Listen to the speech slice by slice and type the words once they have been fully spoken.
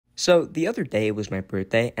So, the other day was my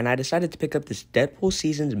birthday, and I decided to pick up this Deadpool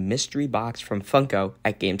Seasons mystery box from Funko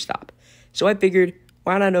at GameStop. So I figured,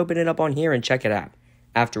 why not open it up on here and check it out?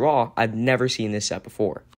 After all, I've never seen this set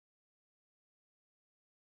before.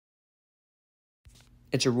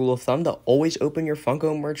 It's a rule of thumb to always open your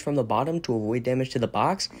Funko merch from the bottom to avoid damage to the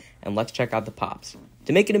box, and let's check out the pops.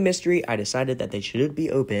 To make it a mystery, I decided that they should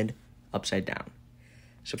be opened upside down.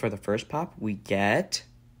 So for the first pop, we get...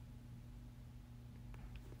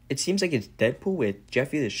 It seems like it's Deadpool with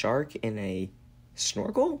Jeffy the Shark in a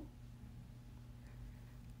snorkel?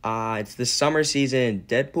 It's the summer season,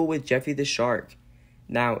 Deadpool with Jeffy the Shark.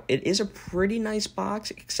 Now, it is a pretty nice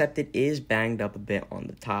box, except it is banged up a bit on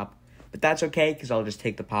the top. But that's okay, because I'll just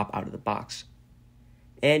take the pop out of the box.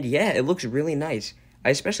 And yeah, it looks really nice. I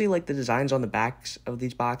especially like the designs on the backs of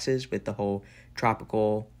these boxes with the whole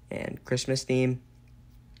tropical and Christmas theme.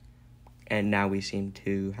 And now we seem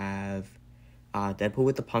to have Deadpool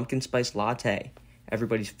with the pumpkin spice latte.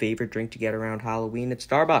 Everybody's favorite drink to get around Halloween at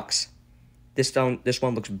Starbucks. This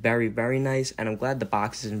one looks very, very nice, and I'm glad the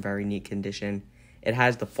box is in very neat condition. It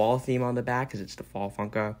has the fall theme on the back, because it's the fall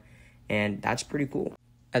Funko, and that's pretty cool.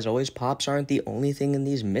 As always, pops aren't the only thing in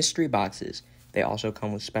these mystery boxes. They also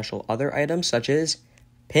come with special other items, such as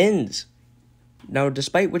pins. Now,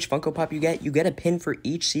 despite which Funko Pop you get a pin for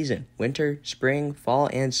each season: winter, spring, fall,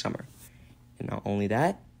 and summer. And not only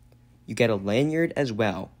that, you get a lanyard as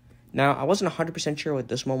well. Now, I wasn't 100% sure what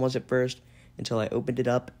this one was at first, until I opened it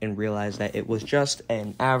up and realized that it was just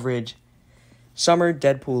an average summer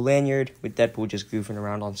Deadpool lanyard, with Deadpool just goofing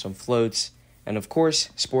around on some floats, and of course,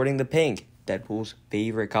 sporting the pink, Deadpool's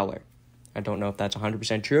favorite color. I don't know if that's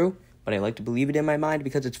 100% true, but I like to believe it in my mind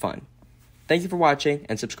because it's fun. Thank you for watching,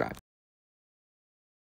 and subscribe.